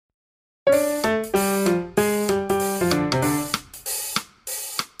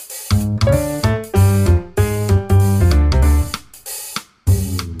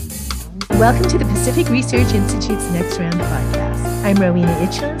Welcome to the Pacific Research Institute's Next Round podcast. I'm Rowena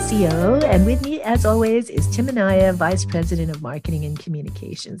Itchon, COO, and with me, as always, is Tim Anaya, Vice President of Marketing and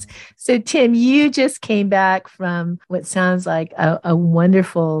Communications. So, Tim, you just came back from what sounds like a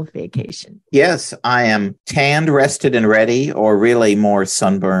wonderful vacation. Yes, I am tanned, rested, and ready, or really more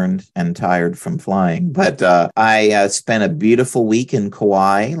sunburned and tired from flying. But I spent a beautiful week in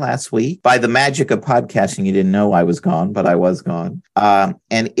Kauai last week. By the magic of podcasting, you didn't know I was gone, but I was gone.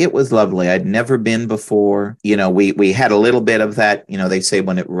 And it was lovely. I'd never been before. You know, we had a little bit of that. You know, they say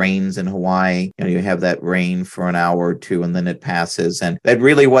when it rains in Hawaii, you know, you have that rain for an hour or two and then it passes. And that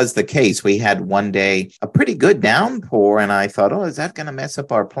really was the case. We had one day a pretty good downpour. And I thought, oh, is that going to mess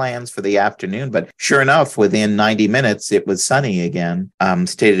up our plans for the afternoon? But sure enough, within 90 minutes, it was sunny again.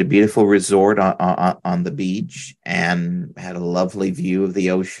 Stayed at a beautiful resort on the beach and had a lovely view of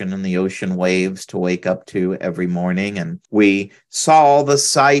the ocean and the ocean waves to wake up to every morning. And we saw all the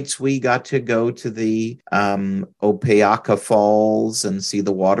sights. We got to go to the Opeaka Falls and see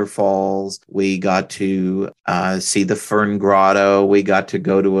the waterfalls. We got to see the Fern Grotto. We got to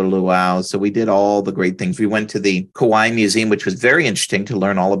go to a luau. So we did all the great things. We went to the Kauai Museum, which was very interesting to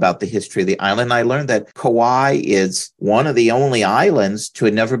learn all about the history of the island. I learned that Kauai is one of the only islands to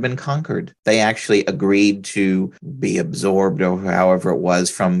have never been conquered. They actually agreed to be absorbed, or however it was,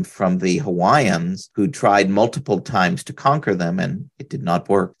 from the Hawaiians, who tried multiple times to conquer them, and it did not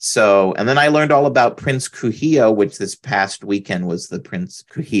work. So, and then I learned all about Prince Kuhio, which this past weekend was the Prince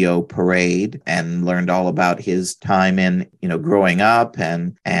Kuhio parade, and learned all about his time in, you know, growing up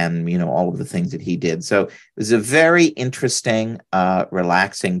and, you know, all of the things that he did. So it was a very interesting,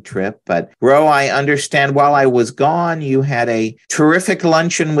 relaxing trip. But Ro, I understand while I was gone, you had a terrific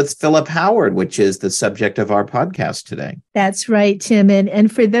luncheon with Philip Howard, which is the subject of our podcast today. That's right, Tim.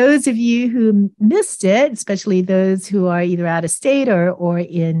 And for those of you who missed it, especially those who are either out of state or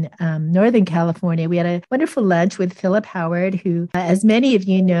in Northern California, we had a wonderful lunch with Philip Howard, who, as many of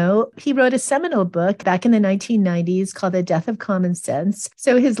you know, he wrote a seminal book back in the 1990s called The Death of Common Sense.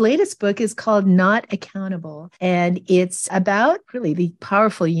 So his latest book is called Not Accountable, and it's about really the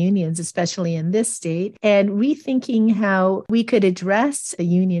powerful unions, especially in this state, and rethinking how we could address a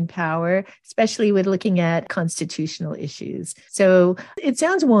union power, especially with looking at constitutional issues. So it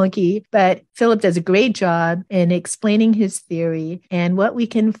sounds wonky, but Philip does a great job in explaining his theory and what we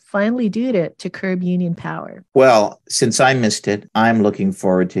can finally do to curb union power. Well, since I missed it, I'm looking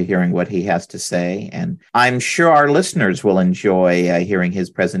forward to hearing what he has to say. And I'm sure our listeners will enjoy hearing his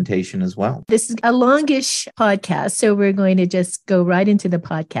presentation as well. This is a longish podcast, so we're going to just go right into the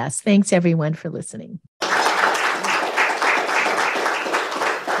podcast. Thanks, everyone, for listening.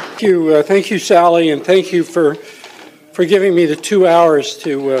 Thank you, Sally, and thank you for giving me the 2 hours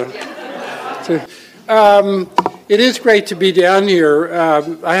to. It is great to be down here. I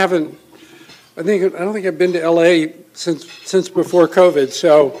don't think I've been to LA since before COVID,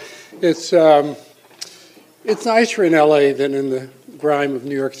 so it's nicer in LA than in the grime of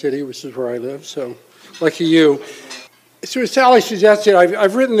New York City, which is where I live. So, lucky you. So as Sally suggested,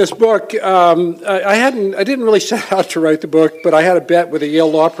 I've written this book. I didn't really set out to write the book, but I had a bet with a Yale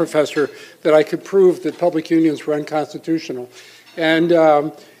law professor that I could prove that public unions were unconstitutional, and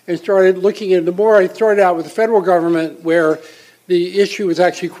started looking at it. The more I started out with the federal government, where the issue was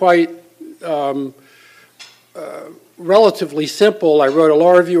actually quite relatively simple. I wrote a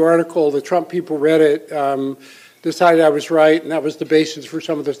law review article. The Trump people read it, decided I was right, and that was the basis for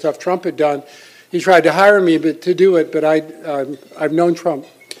some of the stuff Trump had done. He tried to hire me to do it, but I've known Trump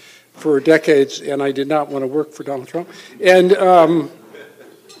for decades, and I did not want to work for Donald Trump. And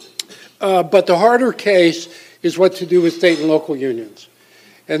but the harder case is what to do with state and local unions.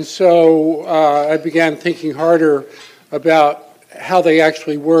 And so I began thinking harder about how they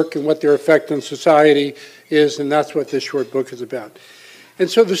actually work and what their effect on society is, and that's what this short book is about. And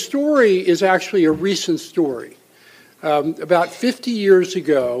so the story is actually a recent story. About 50 years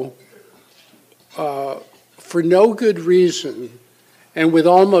ago, for no good reason, and with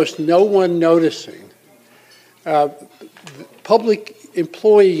almost no one noticing, public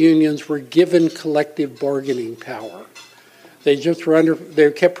employee unions were given collective bargaining power. They kept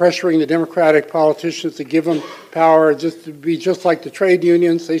pressuring the Democratic politicians to give them power, just to be just like the trade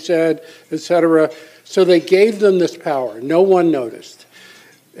unions, they said, et cetera. So they gave them this power. No one noticed.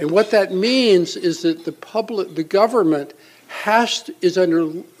 And what that means is that the government is under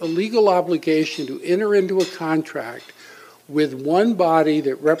a legal obligation to enter into a contract with one body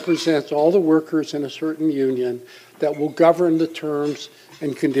that represents all the workers in a certain union that will govern the terms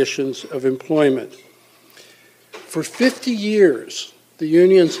and conditions of employment. For 50 years, the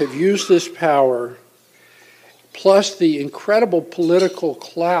unions have used this power, plus the incredible political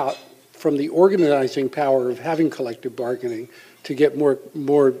clout from the organizing power of having collective bargaining to get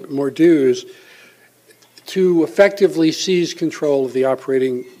more dues, to effectively seize control of the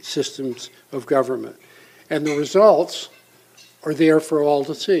operating systems of government. And the results are there for all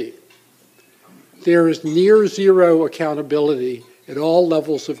to see. There is near zero accountability at all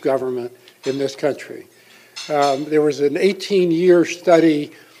levels of government in this country. There was an 18-year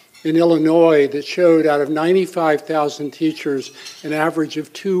study in Illinois that showed out of 95,000 teachers, an average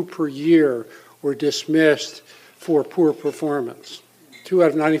of 2 per year were dismissed for poor performance. 2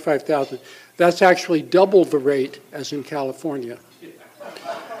 out of 95,000. That's actually double the rate as in California.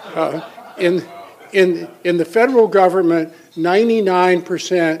 In the federal government,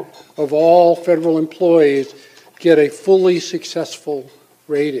 99% of all federal employees get a fully successful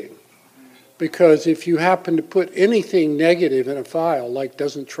rating. Because if you happen to put anything negative in a file, like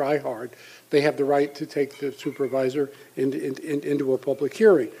doesn't try hard, they have the right to take the supervisor into a public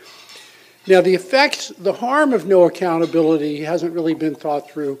hearing. Now, the effects, the harm of no accountability hasn't really been thought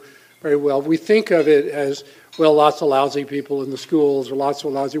through very well. We think of it as, well, lots of lousy people in the schools or lots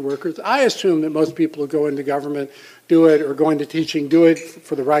of lousy workers. I assume that most people who go into government do it, or go into teaching do it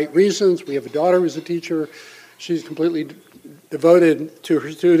for the right reasons. We have a daughter who's a teacher. She's completely devoted to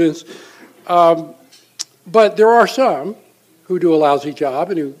her students. But there are some who do a lousy job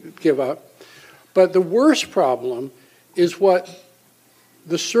and who give up. But the worst problem is what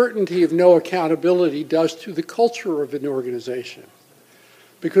the certainty of no accountability does to the culture of an organization.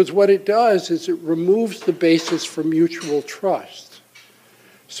 Because what it does is it removes the basis for mutual trust.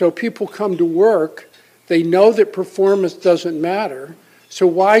 So people come to work, they know that performance doesn't matter, so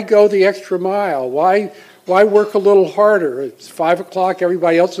why go the extra mile? Why work a little harder? It's 5 o'clock,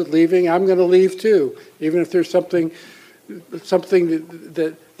 everybody else is leaving, I'm going to leave too, even if there's something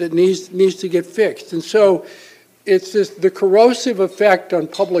that needs to get fixed. And so it's the corrosive effect on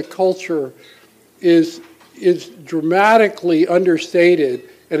public culture is dramatically understated,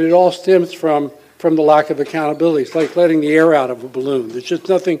 and it all stems from the lack of accountability. It's like letting the air out of a balloon. There's just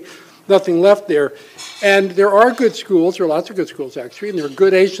nothing left there. And there are good schools, there are lots of good schools actually, and there are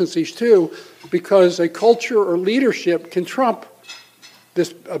good agencies too, because a culture or leadership can trump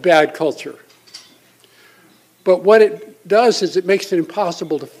a bad culture. But what it does is it makes it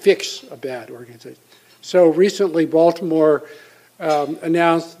impossible to fix a bad organization. So recently Baltimore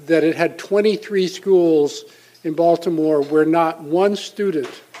announced that it had 23 schools in Baltimore where not one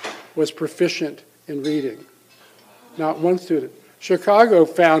student was proficient in reading. Not one student. Chicago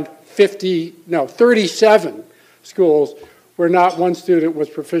found 37 schools where not one student was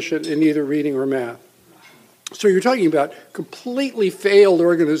proficient in either reading or math. So you're talking about completely failed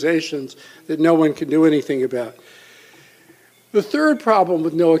organizations that no one can do anything about. The third problem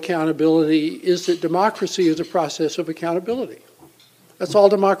with no accountability is that democracy is a process of accountability. That's all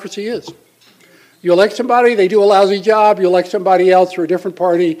democracy is. You elect somebody, they do a lousy job. You elect somebody else or a different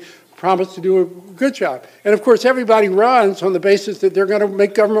party, promise to do a good job. And of course, everybody runs on the basis that they're going to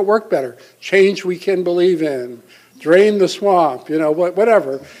make government work better. Change we can believe in. Drain the swamp,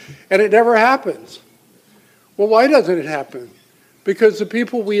 whatever. And it never happens. Well, why doesn't it happen? Because the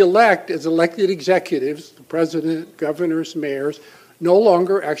people we elect as elected executives, the president, governors, mayors, no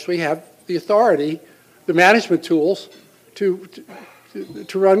longer actually have the authority, the management tools to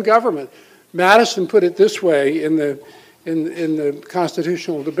run government. Madison put it this way in the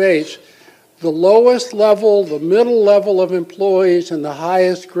constitutional debates: the lowest level, the middle level of employees, and the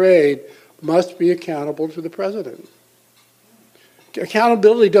highest grade must be accountable to the president.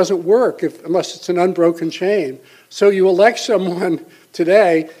 Accountability doesn't work unless it's an unbroken chain. So you elect someone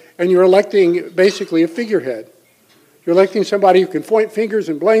today, and you're electing basically a figurehead. You're electing somebody who can point fingers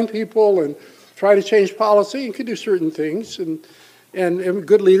and blame people and try to change policy and can do certain things. And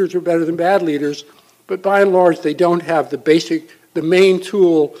good leaders are better than bad leaders. But by and large, they don't have the main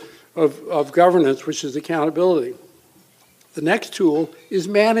tool of governance, which is accountability. The next tool is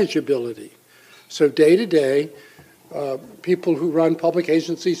manageability. So day to day, people who run public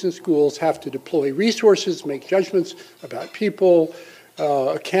agencies and schools have to deploy resources, make judgments about people,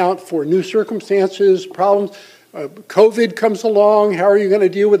 account for new circumstances, problems. COVID comes along. How are you going to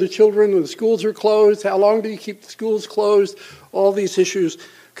deal with the children when the schools are closed? How long do you keep the schools closed? All these issues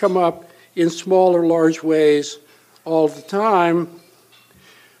come up in small or large ways all the time.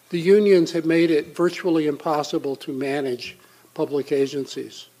 The unions have made it virtually impossible to manage public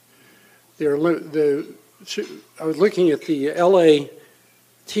agencies. I was looking at the LA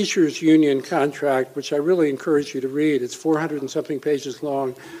Teachers Union contract, which I really encourage you to read. It's 400 and something pages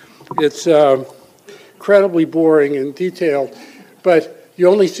long. It's incredibly boring and detailed, but you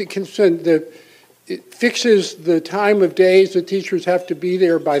only see it fixes the time of days the teachers have to be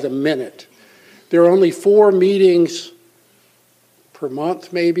there by the minute. There are only 4 meetings per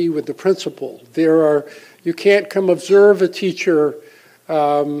month, maybe, with the principal. You can't come observe a teacher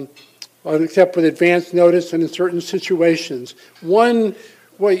except with advance notice and in certain situations. You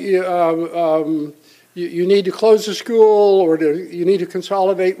need to close the school, or you need to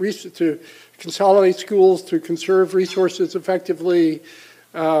consolidate schools to conserve resources effectively.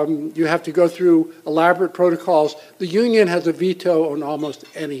 You have to go through elaborate protocols. The union has a veto on almost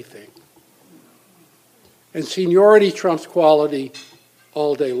anything. And seniority trumps quality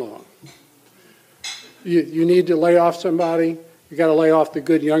all day long. You need to lay off somebody, you got to lay off the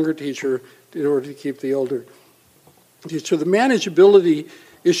good younger teacher in order to keep the older. So the manageability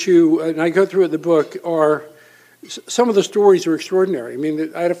issue, and I go through it in the book, some of the stories are extraordinary. I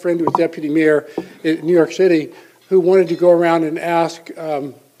mean, I had a friend who was deputy mayor in New York City who wanted to go around and ask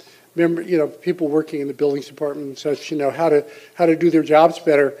people working in the buildings department and such, how to do their jobs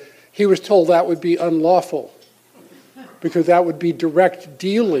better. He was told that would be unlawful because that would be direct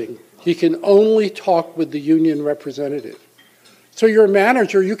dealing. He can only talk with the union representative. So you're a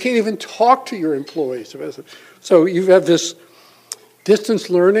manager, you can't even talk to your employees. So you have this distance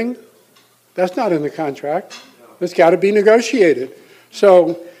learning. That's not in the contract. It's got to be negotiated.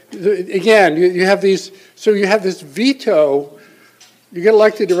 So again, you have this veto. You get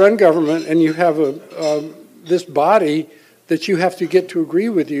elected to run government, and you have this body that you have to get to agree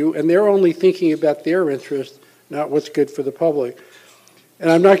with you, and they're only thinking about their interest, not what's good for the public. And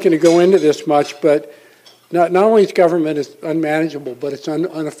I'm not going to go into this much, but not only is government is unmanageable, but it's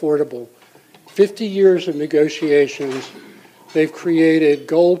unaffordable. 50 years of negotiations, they've created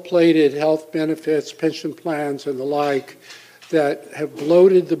gold-plated health benefits, pension plans, and the like that have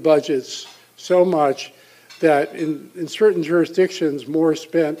bloated the budgets so much that in certain jurisdictions, more is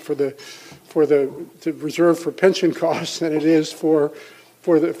spent to reserve for pension costs than it is for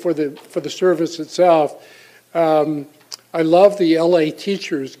the service itself. I love the LA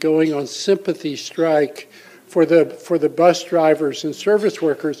teachers going on sympathy strike for the bus drivers and service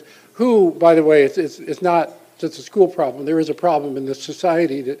workers who, by the way, it's not just a school problem. There is a problem in this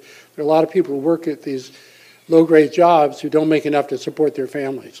society that there are a lot of people who work at these low-grade jobs who don't make enough to support their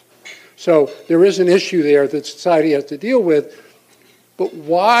families. So there is an issue there that society has to deal with. But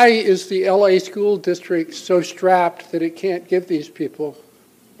why is the LA school district so strapped that it can't give these people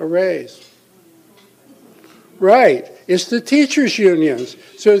a raise? Right. It's the teachers' unions.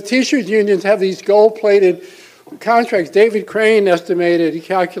 So the teachers' unions have these gold-plated contracts. David Crane estimated, he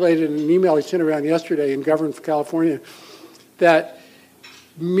calculated in an email he sent around yesterday in Government for California, that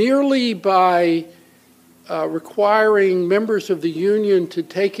merely by requiring members of the union to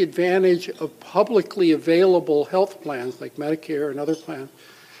take advantage of publicly available health plans like Medicare and other plans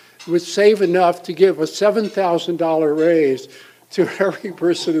would save enough to give a $7,000 raise to every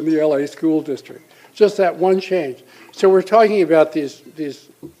person in the LA school district. Just that one change. So we're talking about these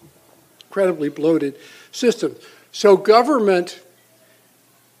incredibly bloated systems. So government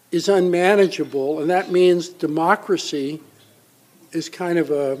is unmanageable, and that means democracy is kind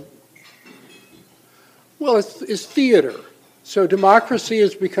of it's theater. So democracy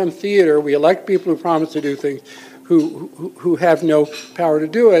has become theater. We elect people who promise to do things who have no power to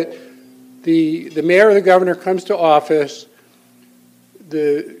do it. The mayor or the governor comes to office.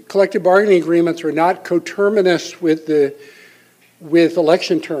 The collective bargaining agreements are not coterminous with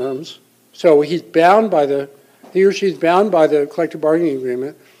election terms. So he or she's bound by the collective bargaining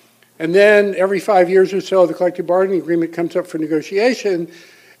agreement. And then every 5 years or so, the collective bargaining agreement comes up for negotiation.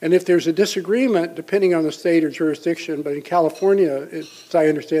 And if there's a disagreement, depending on the state or jurisdiction, but in California, as I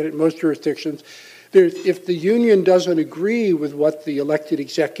understand it, in most jurisdictions, if the union doesn't agree with what the elected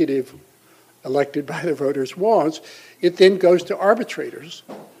executive, elected by the voters, wants, it then goes to arbitrators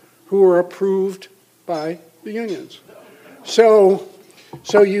who are approved by the unions. So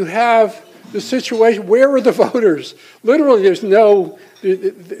you have the situation, where are the voters? Literally, there's no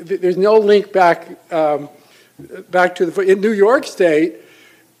link back to in New York State.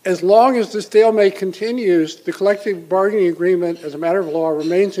 As long as the stalemate continues, the collective bargaining agreement, as a matter of law,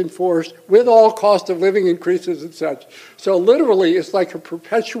 remains in force with all cost of living increases and such. So literally, it's like a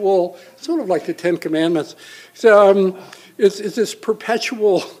perpetual, sort of like the Ten Commandments. So it's this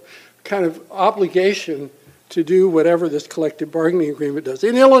perpetual kind of obligation to do whatever this collective bargaining agreement does.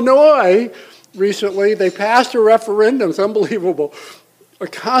 In Illinois, recently, they passed a referendum, it's unbelievable, a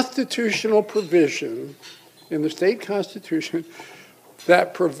constitutional provision in the state constitution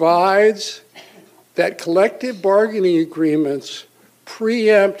that provides that collective bargaining agreements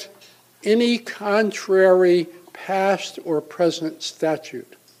preempt any contrary past or present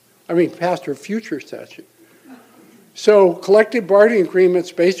statute. past or future statute. So collective bargaining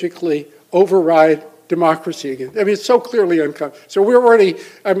agreements basically override democracy again. It's so clearly unconstitutional. So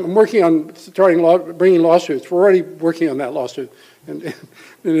I'm working on bringing lawsuits. We're already working on that lawsuit in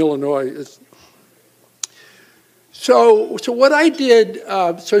Illinois. So what I did,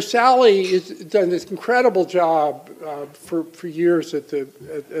 so Sally has done this incredible job for years at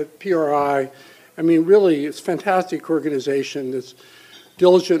PRI. Really, it's a fantastic organization that's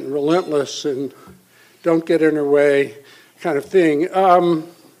diligent and relentless and don't get in her way kind of thing.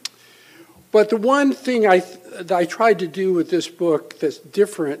 But the one thing that I tried to do with this book that's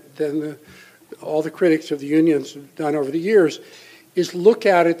different than all the critics of the unions have done over the years is look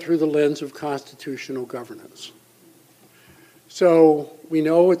at it through the lens of constitutional governance. So we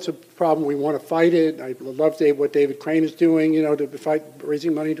know it's a problem. We want to fight it. I love what David Crane is doing, to fight,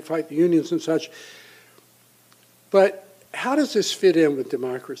 raising money to fight the unions and such. But how does this fit in with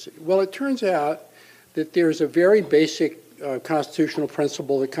democracy? Well, it turns out that there's a very basic constitutional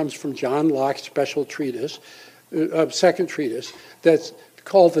principle that comes from John Locke's special treatise, second treatise, that's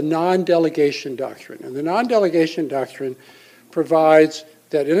called the non-delegation doctrine. And the non-delegation doctrine provides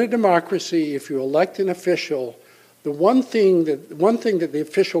that in a democracy, if you elect an official, the one thing that the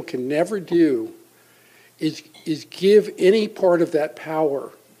official can never do is give any part of that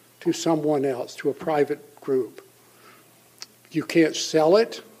power to someone else, to a private group. You can't sell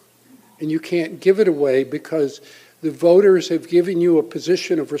it, and you can't give it away because the voters have given you a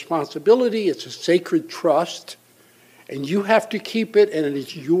position of responsibility. It's a sacred trust, and you have to keep it, and it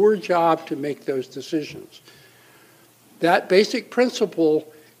is your job to make those decisions. That basic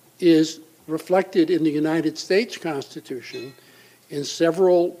principle is reflected in the United States Constitution in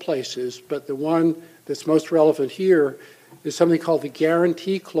several places, but the one that's most relevant here is something called the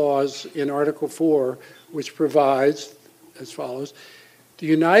Guarantee Clause in Article 4, which provides as follows: the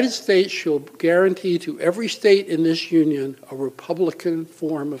United States shall guarantee to every state in this union a Republican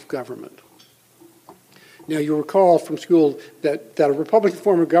form of government. Now, you'll recall from school that a Republican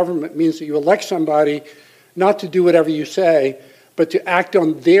form of government means that you elect somebody not to do whatever you say, but to act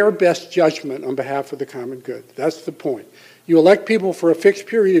on their best judgment on behalf of the common good. That's the point. You elect people for a fixed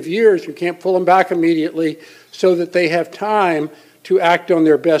period of years. You can't pull them back immediately so that they have time to act on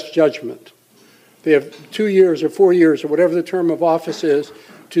their best judgment. They have 2 years or 4 years or whatever the term of office is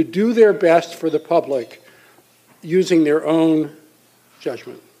to do their best for the public using their own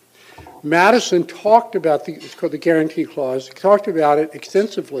judgment. Madison talked about it's called the Guarantee Clause, talked about it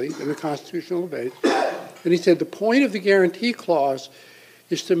extensively in the constitutional debate. And he said the point of the Guarantee Clause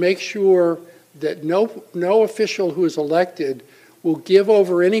is to make sure that no official who is elected will give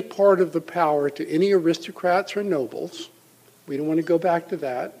over any part of the power to any aristocrats or nobles. We don't want to go back to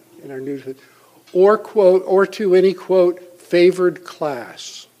that in our news. Or, quote, or to any, quote, favored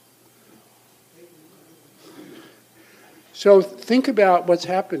class. So think about what's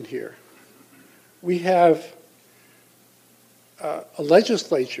happened here. We have a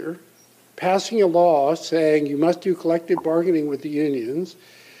legislature passing a law saying you must do collective bargaining with the unions,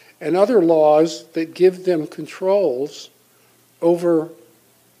 and other laws that give them controls over,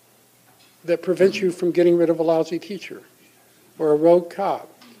 that prevent you from getting rid of a lousy teacher or a rogue cop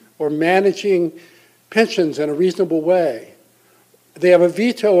or managing pensions in a reasonable way. They have a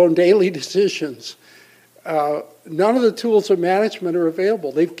veto on daily decisions. None of the tools of management are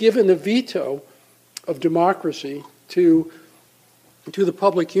available. They've given the veto of democracy to the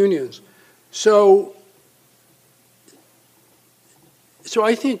public unions. So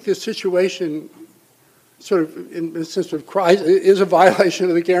I think this situation, sort of in a sense of crisis, is a violation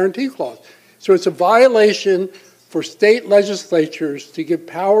of the Guarantee Clause. So it's a violation for state legislatures to give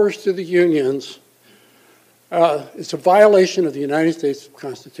powers to the unions. It's a violation of the United States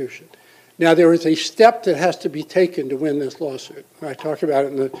Constitution. Now, there is a step that has to be taken to win this lawsuit. I talk about it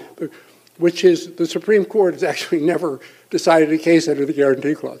in the book, which is the Supreme Court has actually never decided a case under the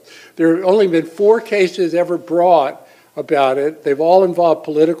Guarantee Clause. There have only been 4 cases ever brought about it. They've all involved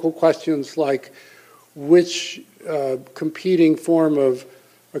political questions like which competing form of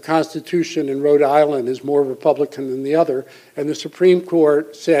a constitution in Rhode Island is more Republican than the other. And the Supreme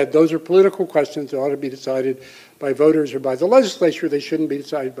Court said those are political questions that ought to be decided by voters or by the legislature. They shouldn't be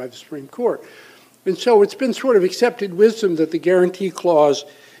decided by the Supreme Court. And so it's been sort of accepted wisdom that the Guarantee Clause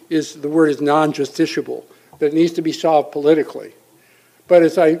the word is non-justiciable, that it needs to be solved politically. But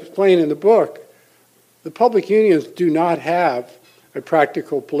as I explain in the book, the public unions do not have a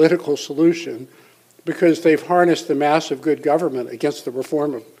practical political solution because they've harnessed the mass of good government against the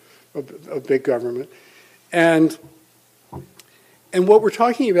reform of big government. And what we're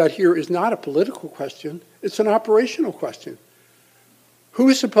talking about here is not a political question, it's an operational question.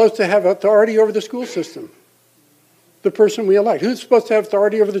 Who's supposed to have authority over the school system? The person we elect. Who's supposed to have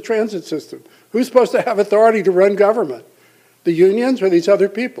authority over the transit system? Who's supposed to have authority to run government? The unions or these other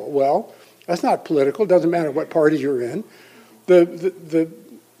people? Well, that's not political. It doesn't matter what party you're in. The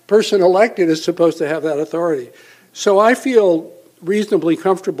person elected is supposed to have that authority. So I feel reasonably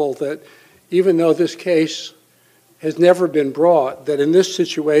comfortable that even though this case has never been brought, that in this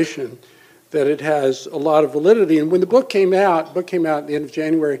situation, that it has a lot of validity. And when the book came out at the end of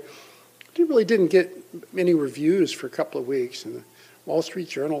January, it really didn't get many reviews for a couple of weeks. And the Wall Street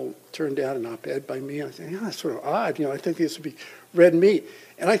Journal turned down an op-ed by me. And I said, that's sort of odd. I think this would be red meat.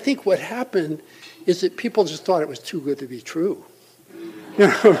 And I think what happened is that people just thought it was too good to be true.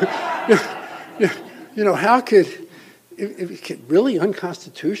 How could... It's really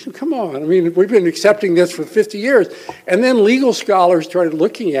unconstitutional? Come on. I mean, we've been accepting this for 50 years. And then legal scholars started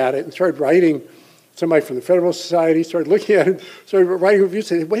looking at it and started writing. Somebody from the Federal Society started looking at it, started writing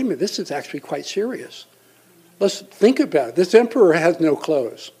reviews, and said, wait a minute, this is actually quite serious. Let's think about it. This emperor has no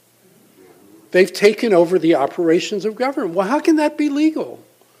clothes. They've taken over the operations of government. Well, how can that be legal?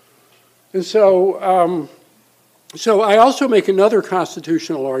 And so I also make another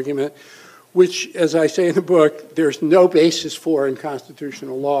constitutional argument, which, as I say in the book, there's no basis for in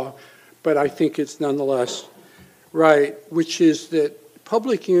constitutional law, but I think it's nonetheless right, which is that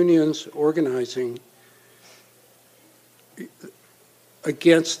public unions organizing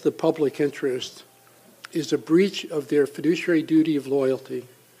against the public interest is a breach of their fiduciary duty of loyalty.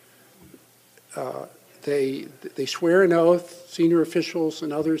 They swear an oath, senior officials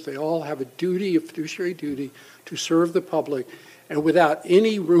and others, they all have a fiduciary duty to serve the public. And without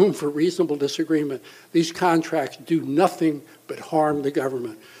any room for reasonable disagreement, these contracts do nothing but harm the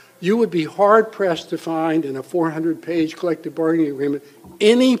government. You would be hard-pressed to find in a 400-page collective bargaining agreement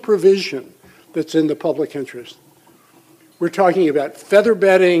any provision that's in the public interest. We're talking about feather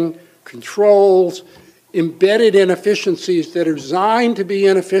bedding, controls, embedded inefficiencies that are designed to be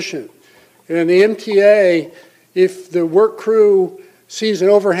inefficient. And the MTA, if the work crew sees an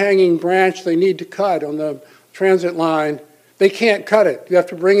overhanging branch they need to cut on the transit line, they can't cut it. You have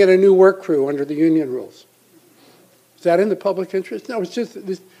to bring in a new work crew under the union rules. Is that in the public interest? No, it's just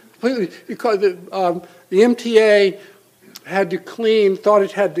completely because the MTA thought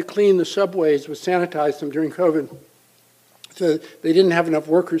it had to clean the subways, sanitize them during COVID. So they didn't have enough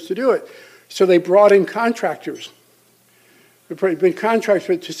workers to do it. So they brought in contractors. They brought in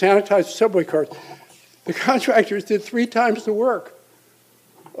contractors to sanitize the subway cars. The contractors did 3 times the work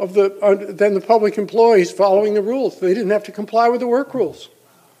than the public employees following the rules. They didn't have to comply with the work rules.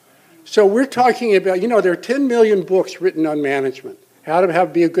 So we're talking about, there are 10 million books written on management. How to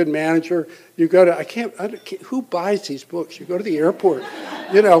be a good manager. You go to, who buys these books? You go to the airport,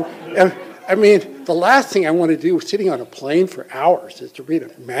 I mean, the last thing I want to do sitting on a plane for hours is to read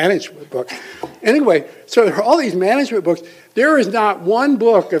a management book. Anyway, so there are all these management books. There is not one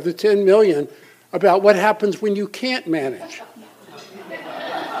book of the 10 million about what happens when you can't manage.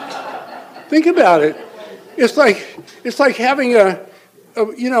 Think about it. It's like having a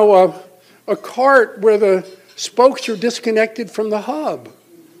cart where the spokes are disconnected from the hub.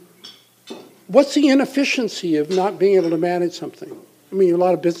 What's the inefficiency of not being able to manage something? I mean, a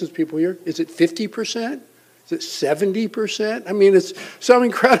lot of business people here. Is it 50%? Is it 70%? I mean, it's some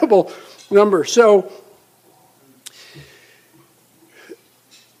incredible number. So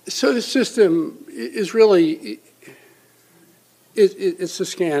the system is really, it's a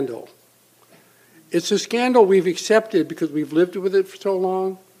scandal. It's a scandal we've accepted because we've lived with it for so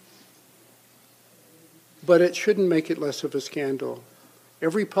long, but it shouldn't make it less of a scandal.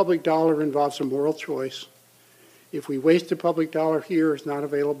 Every public dollar involves a moral choice. If we waste a public dollar here, it's not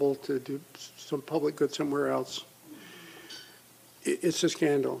available to do some public good somewhere else. It's a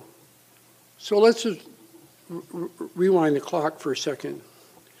scandal. So let's just rewind the clock for a second.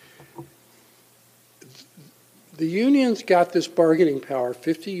 The unions got this bargaining power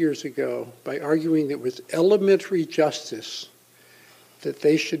 50 years ago by arguing that it was elementary justice that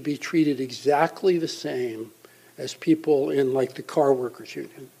they should be treated exactly the same as people in like the car workers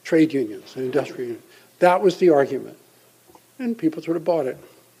union, trade unions, and industrial unions. That was the argument. And people sort of bought it.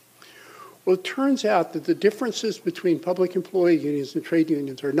 Well, it turns out that the differences between public employee unions and trade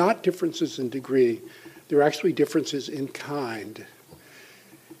unions are not differences in degree. They're actually differences in kind.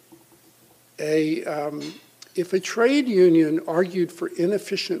 If a trade union argued for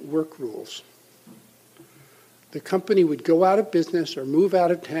inefficient work rules, the company would go out of business or move out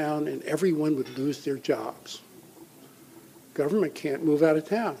of town and everyone would lose their jobs. Government can't move out of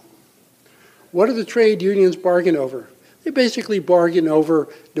town. What do the trade unions bargain over? They basically bargain over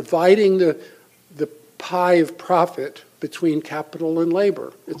dividing the pie of profit between capital and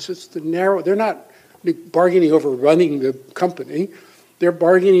labor. It's just the narrow, they're not bargaining over running the company. They're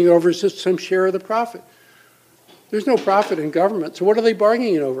bargaining over just some share of the profit. There's no profit in government, so what are they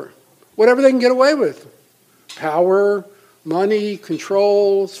bargaining over? Whatever they can get away with. Power, money,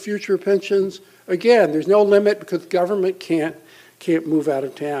 controls, future pensions. Again, there's no limit because government can't move out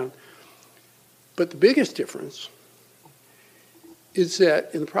of town. But the biggest difference is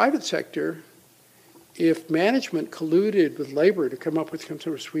that in the private sector, if management colluded with labor to come up with some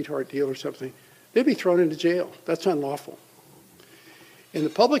sort of sweetheart deal or something, they'd be thrown into jail. That's unlawful. In the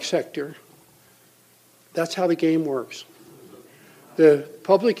public sector, that's how the game works. The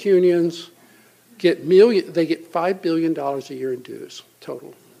public unions get $5 billion a year in dues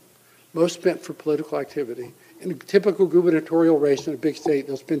total, most spent for political activity. In a typical gubernatorial race in a big state,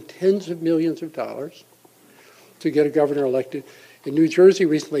 they'll spend tens of millions of dollars to get a governor elected. In New Jersey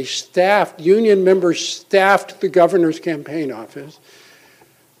recently, union members staffed the governor's campaign office.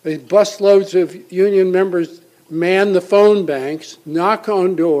 They bus loads of union members man the phone banks, knock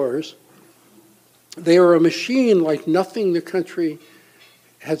on doors. They are a machine like nothing the country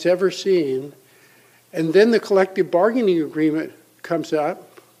has ever seen. And then the collective bargaining agreement comes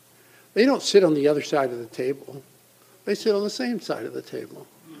up. They don't sit on the other side of the table. They sit on the same side of the table.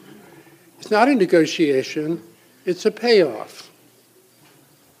 It's not a negotiation, it's a payoff.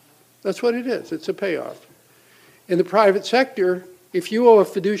 That's what it is, it's a payoff. In the private sector, if you owe a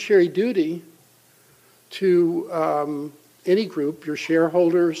fiduciary duty to any group, your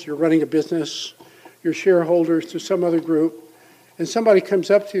shareholders, you're running a business, your shareholders to some other group, and somebody comes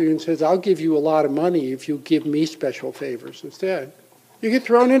up to you and says, I'll give you a lot of money if you give me special favors instead, you get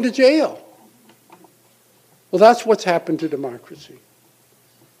thrown into jail. Well, that's what's happened to democracy.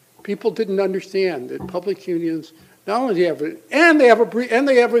 People didn't understand that public unions not only have they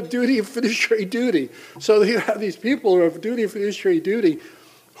have a duty of fiduciary duty. So you have these people who have a duty of fiduciary duty,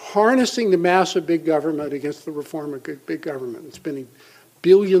 harnessing the mass of big government against the reform of big government and spending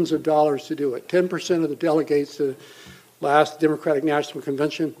billions of dollars to do it. 10% of the delegates to the last Democratic National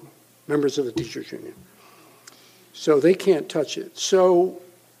Convention, members of the teachers union. So they can't touch it. So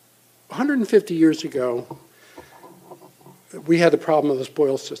 150 years ago, we had the problem of the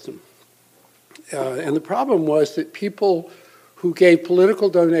spoils system. And the problem was that people who gave political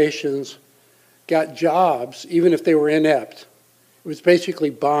donations got jobs, even if they were inept. It was basically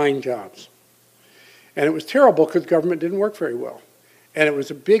buying jobs. And it was terrible because government didn't work very well. And it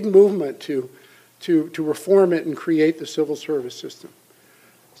was a big movement to reform it and create the civil service system.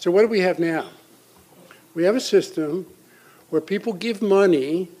 So what do we have now? We have a system where people give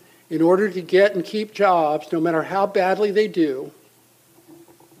money in order to get and keep jobs, no matter how badly they do,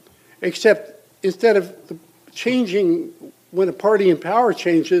 except instead of changing when a party in power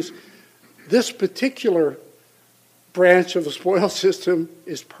changes, this particular branch of the spoils system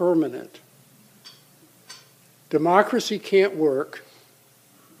is permanent. Democracy can't work.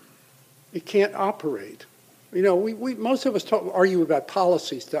 It can't operate. You know, most of us argue about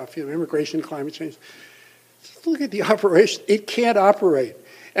policy stuff, you know, immigration, climate change. Just look at the operation. It can't operate.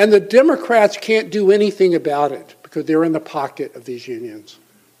 And the Democrats can't do anything about it because they're in the pocket of these unions.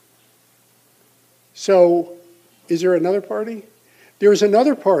 So, is there another party? There's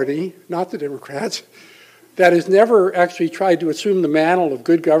another party, not the Democrats, that has never actually tried to assume the mantle of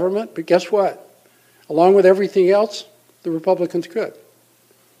good government, but guess what? Along with everything else, the Republicans could,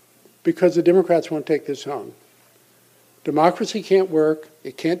 because the Democrats won't take this home. Democracy can't work,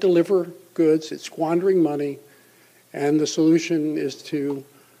 it can't deliver goods, it's squandering money, and the solution is to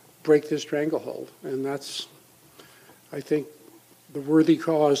break this stranglehold. And that's, I think, the worthy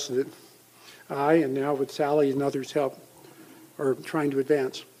cause that I, and now with Sally and others' help, are trying to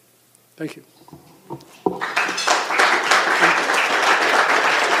advance. Thank you.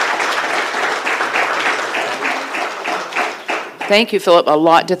 Thank you, Philip. A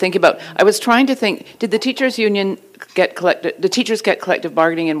lot to think about. I was trying to think, did the teachers union get collective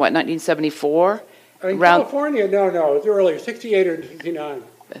bargaining in what, 1974? In California, no, it was earlier, 68 or 69.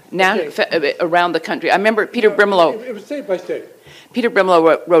 Now, okay. Around the country. I remember Peter Brimelow. It was state by state. Peter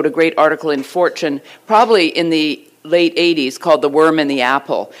Brimelow wrote a great article in Fortune, probably in the late 80s, called The Worm in the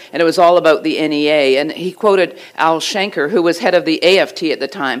Apple, and it was all about the NEA. And he quoted Al Schenker, who was head of the AFT at the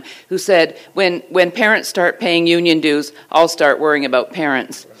time, who said, when parents start paying union dues, I'll start worrying about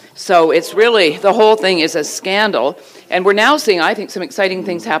parents. So it's really, the whole thing is a scandal. And we're now seeing, I think, some exciting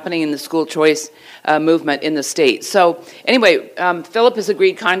things happening in the school choice movement in the state. So anyway, Philip has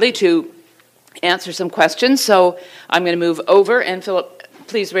agreed kindly to answer some questions. So I'm going to move over, and Philip,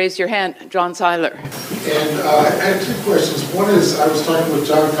 please raise your hand. John Seiler. And I had two questions. One is, I was talking with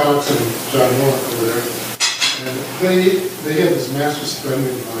John Cox and John North over there, And they have this massive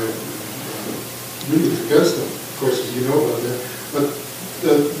spending by unions against them, of course, as you know about that. But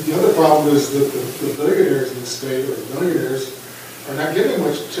the other problem is that the billionaires in the state, or the millionaires, are not giving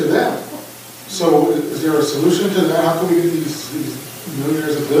much to them. So is there a solution to that? How can we get these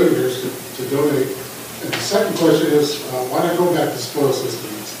millionaires and billionaires to donate? And the second question is, why not go back to spoil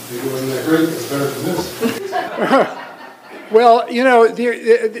systems? Maybe it wasn't that great, it's better than this. Well, you know,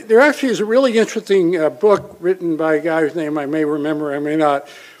 there actually is a really interesting book written by a guy whose name I may remember, I may not,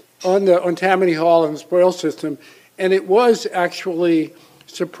 on Tammany Hall and the spoil system, and it was actually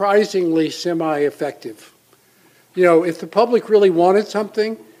surprisingly semi-effective. You know, if the public really wanted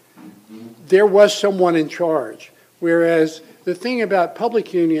something, there was someone in charge. Whereas the thing about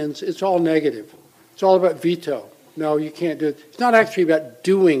public unions, it's all negative. It's all about veto. No, you can't do it. It's not actually about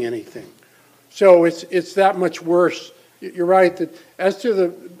doing anything. So it's that much worse. You're right that as to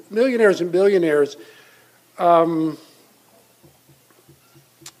the millionaires and billionaires, I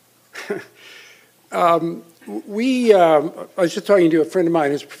was just talking to a friend of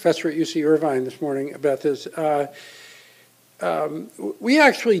mine who's a professor at UC Irvine this morning about this. We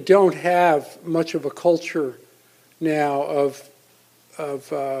actually don't have much of a culture now of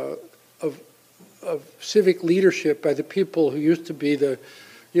civic leadership by the people who used to be the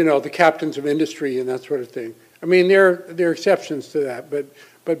captains of industry and that sort of thing. I mean, there are exceptions to that, but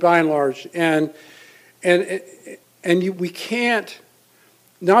by and large, we can't,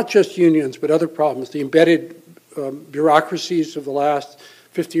 not just unions, but other problems, the embedded bureaucracies of the last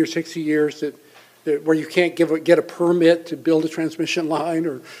 50 or 60 years where you can't get a permit to build a transmission line,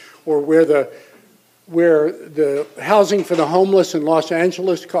 or where the housing for the homeless in Los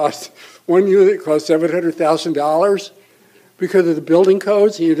Angeles one unit costs $700,000 because of the building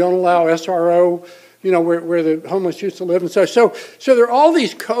codes, and you don't allow SRO, where the homeless used to live. And so there are all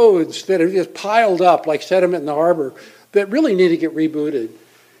these codes that are just piled up like sediment in the harbor that really need to get rebooted.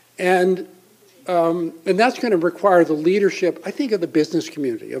 And that's going to require the leadership, I think, of the business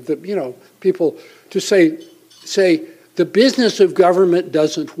community, of the people to say the business of government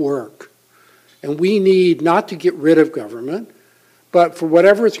doesn't work, and we need not to get rid of government, but for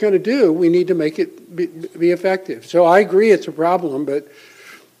whatever it's going to do, we need to make it be effective. So I agree it's a problem, but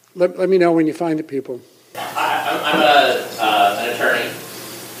let me know when you find it, people. I'm an attorney.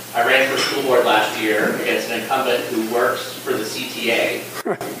 I ran for school board last year against an incumbent who works for the CTA.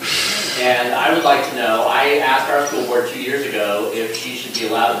 And I would like to know, I asked our school board 2 years ago if she should be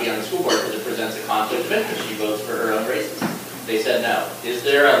allowed to be on the school board because it presents a conflict of interest. She votes for her own races. They said no. Is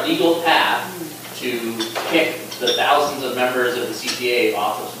there a legal path to kick the thousands of members of the CTA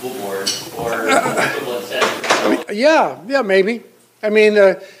off of school boards or equivalent instead? Yeah, maybe. I mean,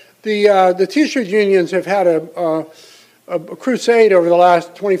 the teachers unions have had a crusade over the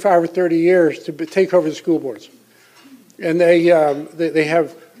last 25 or 30 years to take over the school boards, and they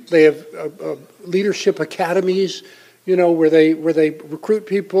have leadership academies, where they recruit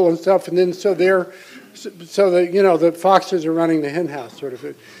people and stuff, and then so the foxes are running the hen house sort of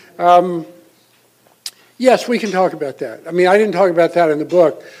thing. Yes, we can talk about that. I mean, I didn't talk about that in the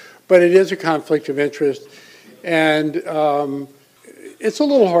book, but it is a conflict of interest, and it's a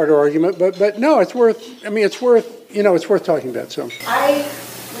little harder argument, but no, it's worth talking about. So I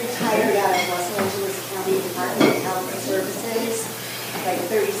retired out of Los Angeles County Department of Health and Services, like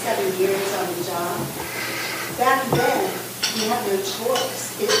 37 years on the job. Back then, we had no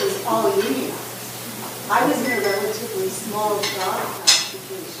choice. It was all unionized. I was in a relatively small job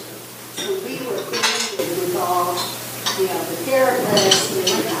classification, so we were inundated with all, the therapists and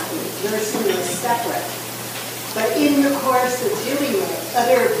what have you. Nursing was separate. But in the course of doing it,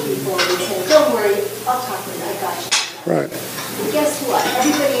 other people would say, don't worry, I'll talk to you, I got you. Right. But guess what?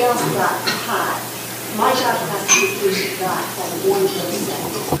 Everybody else got hot. My job classification got like 1%.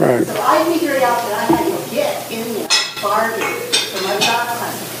 Right. So I figured out that I had to get in there, bargain for my job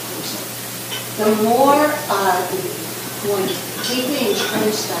classification. The more deeply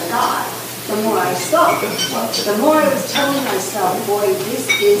entrenched I got, the more I saw. The more I was telling myself, boy,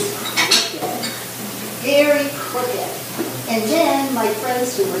 this is crooked. Very crooked. And then my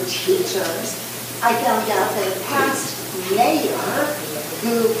friends who were teachers, I found out that a past mayor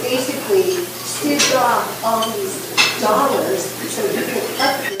who basically stood off all these dollars so he could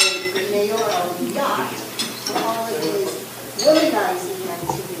upgrade the mayoral yacht for all of his womanizing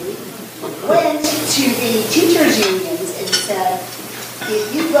activity, went to the teachers' unions and said, if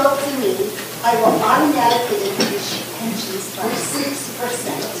you vote for me, I will automatically increase your pensions by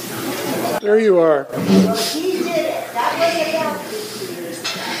 6%. There you are. Well, he did it. That wasn't out 50 years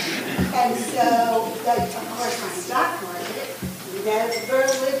ago. And so, of course, the stock market never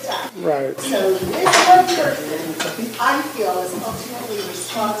lived up. Right. So this one person, I feel, is ultimately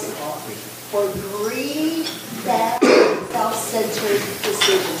responsible for greedy, bad, self-centered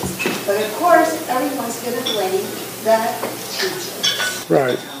decisions. But of course, everyone's going to blame the teachers.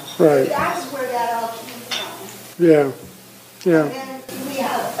 Right. Right. That's where that all came from. Yeah. Yeah. And then we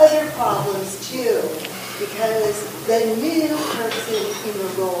have other problems too, because the new person in the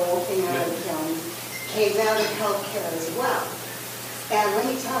role in our county came out of healthcare as well. And let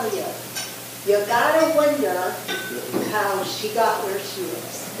me tell you, you gotta wonder how she got where she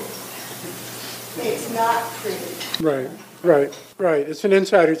is. It's not pretty. Right. Right. Right. It's an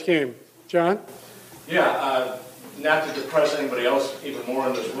insider's game. John? Yeah, not to depress anybody else even more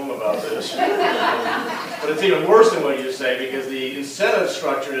in this room about this, but it's even worse than what you say, because the incentive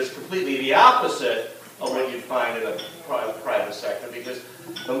structure is completely the opposite of what you'd find in the private sector, because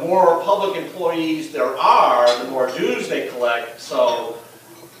the more public employees there are, the more dues they collect, so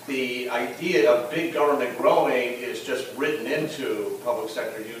the idea of big government growing is just written into public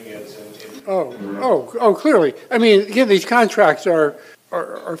sector unions. Clearly. I mean, again, these contracts are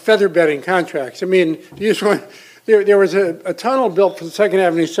feather bedding contracts. I mean, you just want... There was a tunnel built for the Second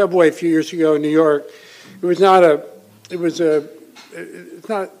Avenue subway a few years ago in New York.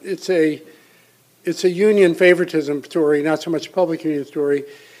 It's a union favoritism story, not so much a public union story.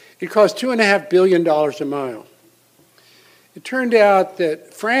 It cost $2.5 billion a mile. It turned out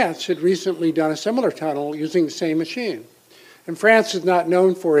that France had recently done a similar tunnel using the same machine. And France is not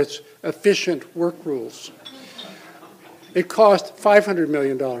known for its efficient work rules. It cost $500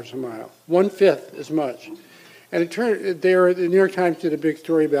 million a mile, 1/5 as much. And the New York Times did a big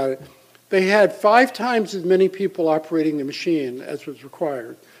story about it. They had 5 times as many people operating the machine as was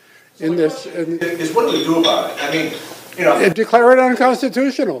required. What do we do about it? I mean, declare it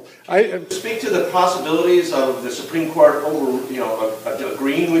unconstitutional. Speak to the possibilities of the Supreme Court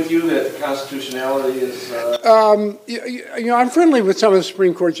agreeing with you that constitutionality is. I'm friendly with some of the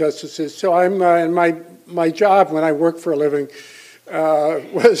Supreme Court justices. So I'm in my job when I work for a living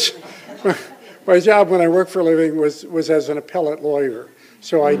was. My job when I worked for a living was as an appellate lawyer.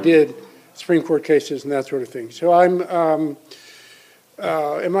 So I did Supreme Court cases and that sort of thing. So I'm,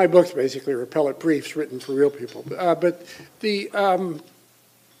 and my books basically are appellate briefs written for real people. But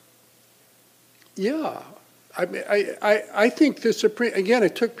I think the Supreme, again,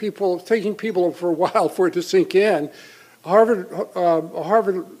 it took taking people for a while for it to sink in. A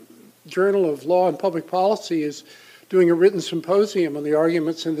Harvard Journal of Law and Public Policy is doing a written symposium on the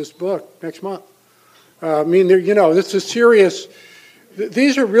arguments in this book next month. I mean, this is serious.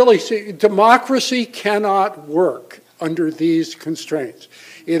 These are really, democracy cannot work under these constraints.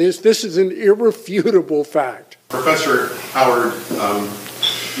 This is an irrefutable fact. Professor Howard,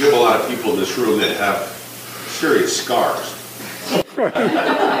 you have a lot of people in this room that have serious scars.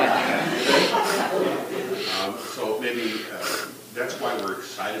 So maybe that's why we're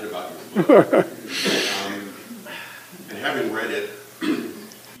excited about your book. And having read it,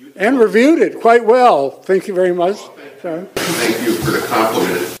 and reviewed it quite well. Thank you very much. Thank you for the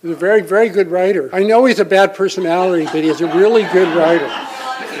compliment. He's a very, very good writer. I know he's a bad personality, but he's a really good writer.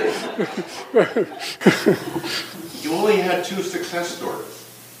 You only had 2 success stories.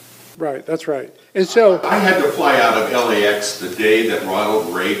 Right, that's right. And so I had to fly out of LAX the day that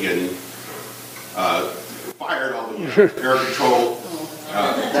Ronald Reagan fired all the air control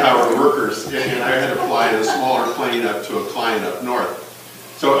tower workers, and I had to fly in a smaller plane up to a client up north.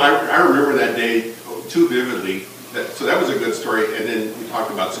 So I remember that day too vividly. So that was a good story. And then we talked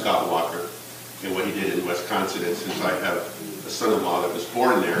about Scott Walker and what he did in Wisconsin. And since I have a son-in-law that was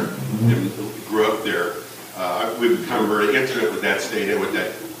born there and grew up there, we've become very intimate with that state and with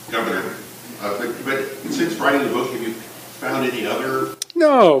that governor. But since writing the book, have you found any other?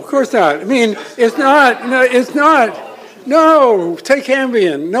 No, of course not. I mean, it's not. No, it's not. No, take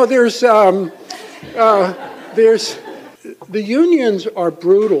Ambien. No, there's the unions are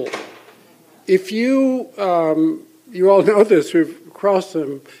brutal. If you all know this, we've crossed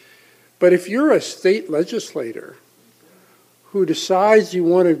them, but if you're a state legislator who decides you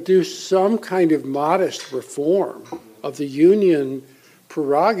want to do some kind of modest reform of the union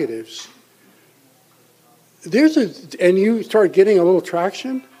prerogatives, and you start getting a little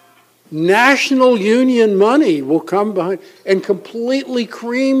traction, national union money will come behind and completely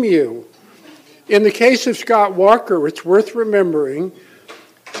cream you. In the case of Scott Walker, it's worth remembering,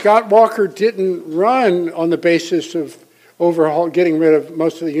 Scott Walker didn't run on the basis of getting rid of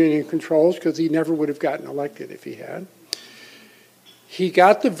most of the union controls, because he never would have gotten elected if he had.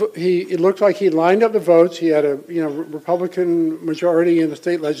 It looked like he lined up the votes. He had a Republican majority in the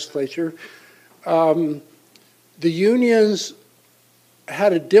state legislature. The unions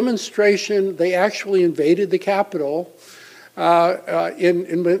had a demonstration. They actually invaded the Capitol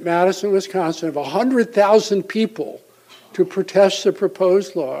in Madison, Wisconsin, of 100,000 people to protest the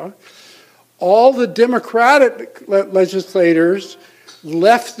proposed law. All the Democratic legislators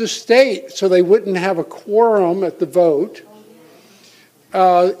left the state so they wouldn't have a quorum at the vote.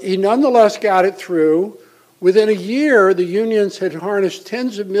 He nonetheless got it through. Within a year, the unions had harnessed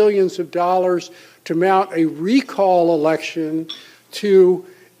tens of millions of dollars to mount a recall election to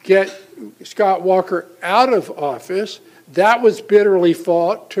get Scott Walker out of office. That was bitterly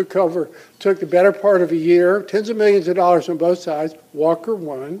fought, took the better part of a year, tens of millions of dollars on both sides. Walker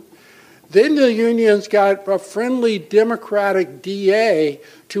won. Then the unions got a friendly Democratic DA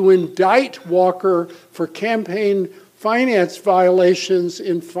to indict Walker for campaign finance violations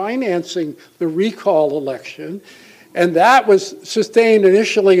in financing the recall election. And that was sustained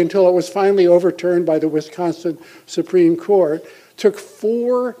initially until it was finally overturned by the Wisconsin Supreme Court. Took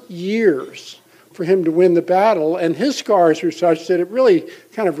 4 years for him to win the battle, and his scars were such that it really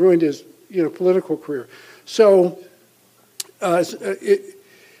kind of ruined his political career. So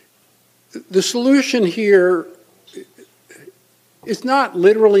the solution here is not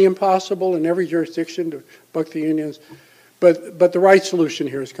literally impossible in every jurisdiction to buck the unions, but the right solution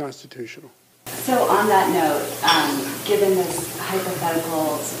here is constitutional. So on that note, given this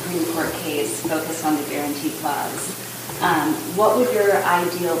hypothetical Supreme Court case focused on the guarantee clause, what would your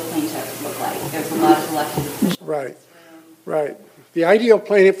ideal plaintiff look like? There's a lot of elected officials. Right. The ideal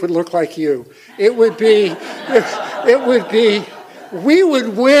plaintiff would look like you. We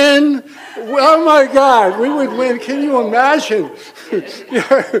would win. Oh my God, we would win. Can you imagine?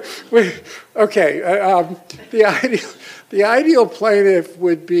 The ideal plaintiff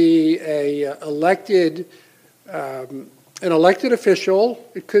would be an elected official.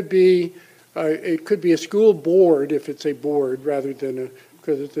 It could be a school board if it's a board rather than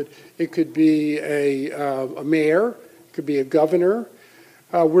it could be a mayor. It could be a governor.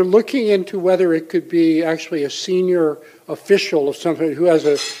 We're looking into whether it could be actually a senior official of something who has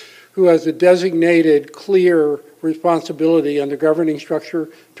a designated, clear responsibility on the governing structure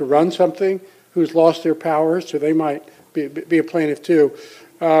to run something, who's lost their powers, so they might be a plaintiff too.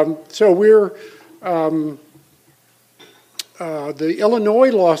 So we're the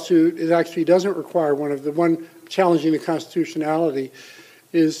Illinois lawsuit doesn't require one challenging the constitutionality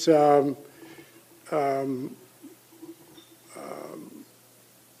is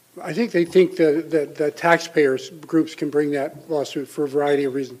I think they think that taxpayers groups can bring that lawsuit for a variety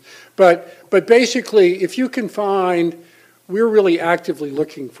of reasons. But basically, if you can find, we're really actively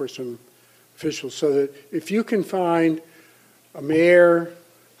looking for some officials, so that if you can find a mayor,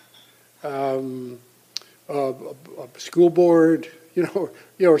 a school board,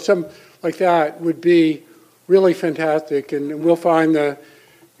 or some like that would be really fantastic, and we'll find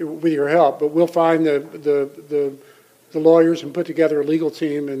with your help, but we'll find the lawyers and put together a legal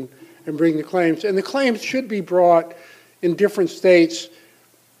team and bring the claims. And the claims should be brought in different states,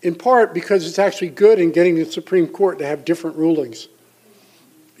 in part because it's actually good in getting the Supreme Court to have different rulings.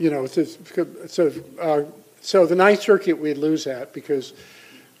 So the Ninth Circuit we'd lose at because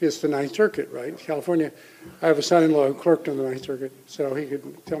it's the Ninth Circuit, right? California. I have a son-in-law who clerked on the Ninth Circuit, so he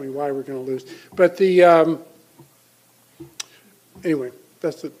could tell me why we're going to lose. But anyway,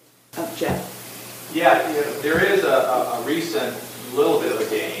 that's the... Jeff? Yeah, there is a recent little bit of a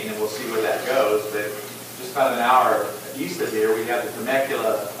gain, and we'll see where that goes, but just about an hour east of here, we have the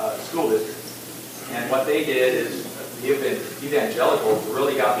Temecula School District. And what they did is the evangelicals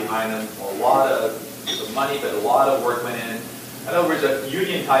really got behind them. A lot of money, but a lot of work went in. In other words, a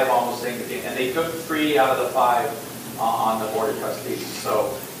union type almost thing, and they took 3 out of the 5 on the Board of Trustees.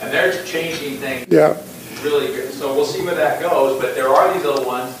 So, and they're changing things really good. So we'll see where that goes, but there are these little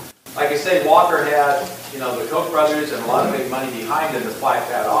ones. Like I say, Walker had, the Koch brothers and a lot of big money behind him to fight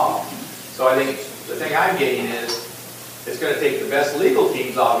that off. So I think the thing I'm getting is it's going to take the best legal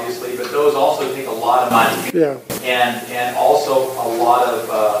teams, obviously, but those also take a lot of money. Yeah. And also a lot of,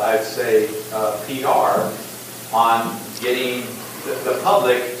 I'd say, PR on getting the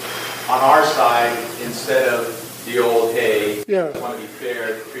public on our side instead of the old, hey, I want to be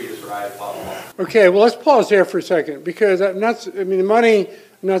fair, treat us right, blah, blah, blah. Okay, well, let's pause there for a second because the money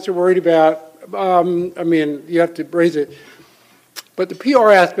I'm not so worried about. You have to raise it. But the PR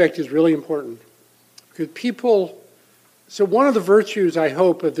aspect is really important because so one of the virtues, I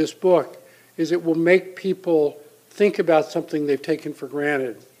hope, of this book is it will make people think about something they've taken for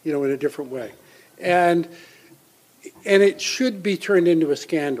granted, in a different way. And it should be turned into a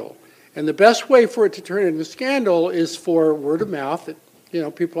scandal. And the best way for it to turn into a scandal is for word of mouth,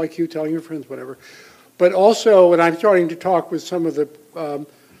 people like you telling your friends, whatever. But also, and I'm starting to talk with some of the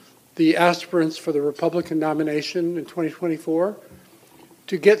the aspirants for the Republican nomination in 2024,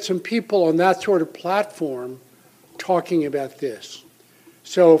 to get some people on that sort of platform talking about this.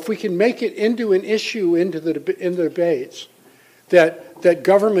 So if we can make it into an issue in the debates, that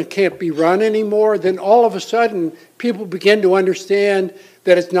government can't be run anymore, then all of a sudden people begin to understand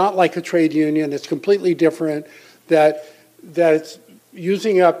that it's not like a trade union, it's completely different, that it's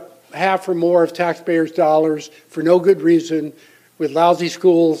using up half or more of taxpayers' dollars for no good reason, with lousy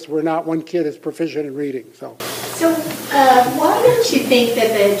schools where not one kid is proficient in reading. So why don't you think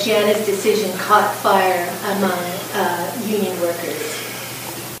that the Janus decision caught fire among union workers?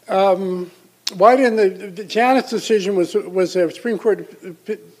 Why didn't the Janus decision was a Supreme Court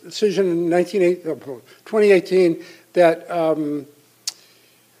decision in 2018 that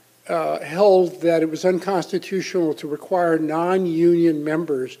held that it was unconstitutional to require non-union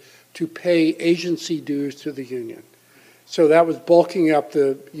members to pay agency dues to the union. So that was bulking up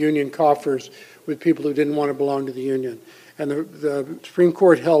the union coffers with people who didn't want to belong to the union. And the Supreme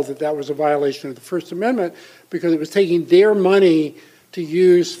Court held that that was a violation of the First Amendment because it was taking their money to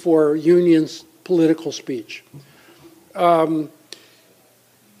use for unions' political speech.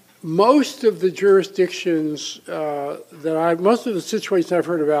 Most of the jurisdictions most of the situations I've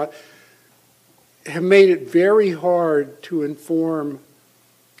heard about have made it very hard to inform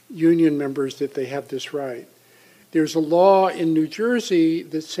union members that they have this right. There's a law in New Jersey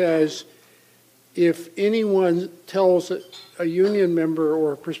that says if anyone tells a union member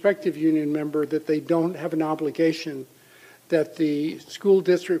or a prospective union member that they don't have an obligation, that the school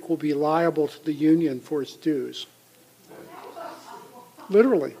district will be liable to the union for its dues.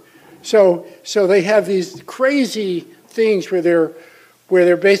 Literally. So they have these crazy things where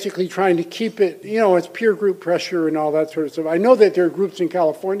they're basically trying to keep it, it's peer group pressure and all that sort of stuff. I know that there are groups in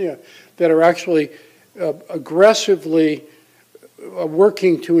California that are actually aggressively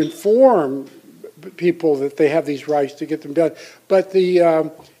working to inform people that they have these rights to get them done. But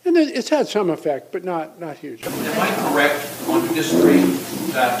and it's had some effect, but not huge. Am I correct on history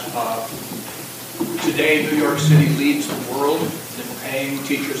that today New York City leads the world in paying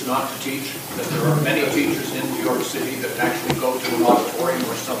teachers not to teach? That there are many teachers in New York City that actually go to an auditorium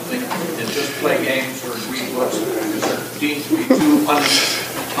or something and just play games or read books because they're deemed to be too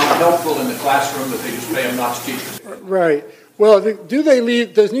unhelpful in the classroom that they just pay them not to teach. Right. Well,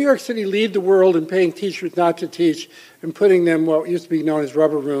 does New York City lead the world in paying teachers not to teach and putting them what used to be known as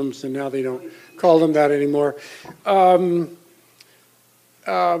rubber rooms, and now they don't call them that anymore? Well,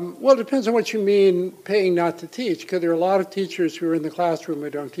 it depends on what you mean paying not to teach, because there are a lot of teachers who are in the classroom who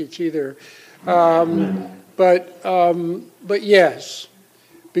don't teach either. But yes,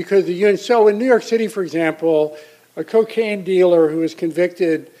 because the union. So in New York City, for example, a cocaine dealer who was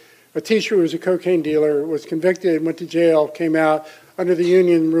convicted, a teacher who was a cocaine dealer, was convicted and went to jail, came out. Under the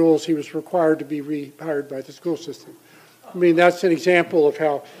union rules, he was required to be rehired by the school system. I mean, that's an example of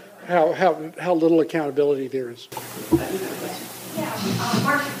how little accountability there is. Yeah,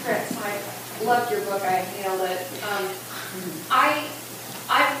 Marcia Fritz, I loved your book. I nailed it.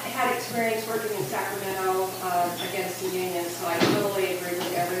 I've had experience working in Sacramento against the union, so I totally agree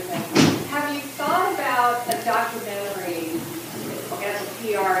with everything. Have you thought about a documentary as a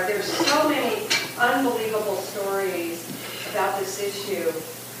PR? There's so many unbelievable stories about this issue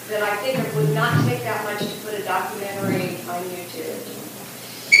that I think it would not take that much to put a documentary on YouTube.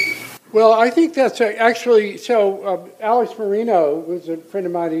 Well, I think that's actually, Alex Marino, who's a friend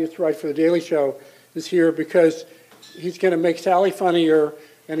of mine who used to write for The Daily Show, is here because he's going to make Sally funnier,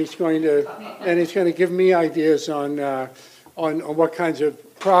 and he's going to give me ideas on what kinds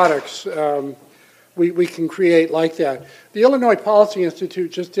of products we can create like that. The Illinois Policy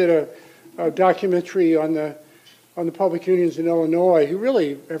Institute just did a documentary on the public unions in Illinois, who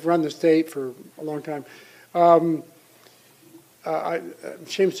really have run the state for a long time. I'm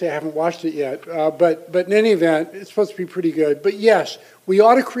ashamed to say I haven't watched it yet, but in any event, it's supposed to be pretty good. But yes, we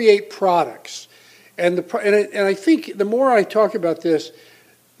ought to create products, and I think the more I talk about this,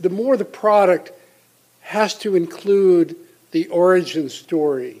 the more the product has to include the origin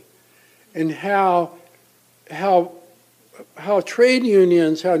story, and how trade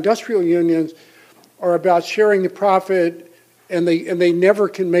unions, how industrial unions are about sharing the profit, and they never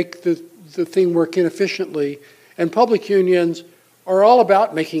can make the thing work inefficiently. And public unions are all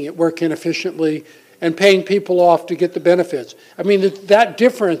about making it work inefficiently and paying people off to get the benefits. I mean, that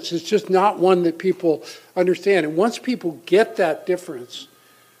difference is just not one that people understand. And once people get that difference,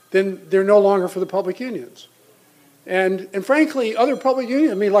 then they're no longer for the public unions. And frankly, other public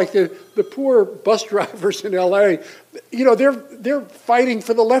unions, I mean, like the poor bus drivers in LA, they're fighting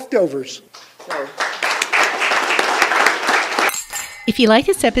for the leftovers. So. If you like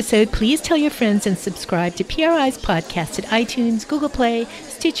this episode, please tell your friends and subscribe to PRI's podcast at iTunes, Google Play,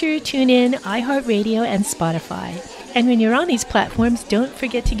 Stitcher, TuneIn, iHeartRadio, and Spotify. And when you're on these platforms, don't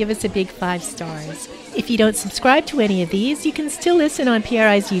forget to give us a big 5 stars. If you don't subscribe to any of these, you can still listen on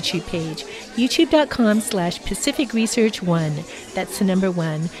PRI's YouTube page, youtube.com/Pacific Research 1. That's the number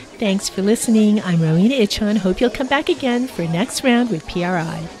 1. Thanks for listening. I'm Rowena Itchon. Hope you'll come back again for next round with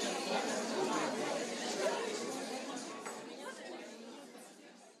PRI.